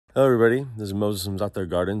Hello everybody, this is Moses from Zaatar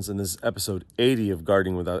Gardens, and this is episode 80 of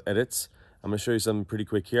Gardening Without Edits. I'm going to show you something pretty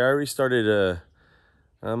quick here. I already started,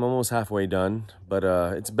 I'm almost halfway done, but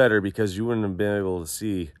it's better because you wouldn't have been able to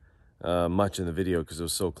see much in the video because it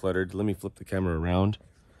was so cluttered. Let me flip the camera around.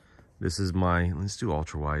 This is my, let's do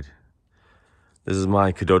ultra wide. This is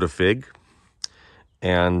my Kadota Fig,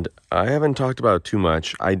 and I haven't talked about it too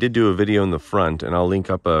much. I did do a video in the front, and I'll link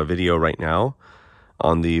up a video right now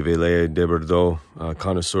on the Velea de Bordeaux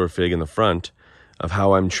connoisseur fig in the front of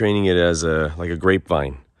how I'm training it as like a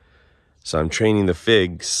grapevine. So I'm training the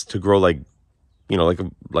figs to grow like, you know,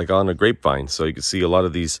 like on a grapevine. So you can see a lot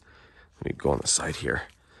of these. Let me go on the side here.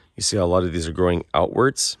 You see how a lot of these are growing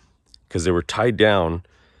outwards because they were tied down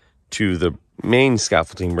to the main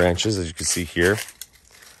scaffolding branches, as you can see here,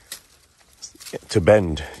 to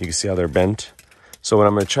bend. You can see how they're bent. So what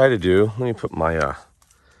I'm going to try to do, let me put my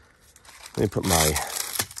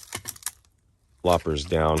loppers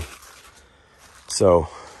down. So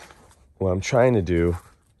what I'm trying to do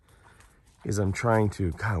is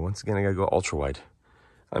God, once again, I gotta go ultra wide.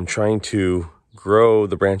 I'm trying to grow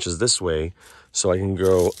the branches this way so I can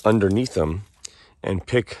grow underneath them and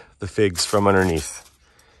pick the figs from underneath.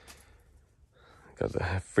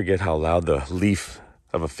 I forget how loud the leaf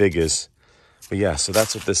of a fig is. But yeah, so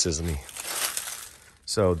that's what this is.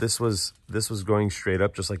 So this was going straight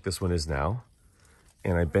up just like this one is now.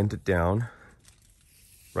 And I bent it down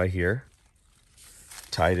right here,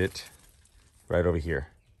 tied it right over here,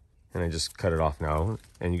 and I just cut it off now.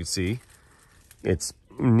 And you can see it's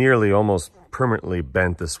nearly almost permanently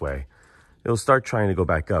bent this way. It'll start trying to go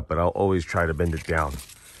back up, but I'll always try to bend it down.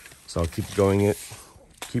 So I'll keep growing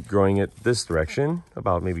it this direction,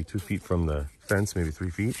 about maybe 2 feet from the fence, maybe 3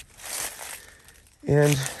 feet.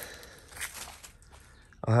 And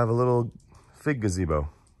I'll have a little fig gazebo.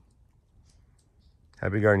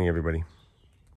 Happy gardening, everybody.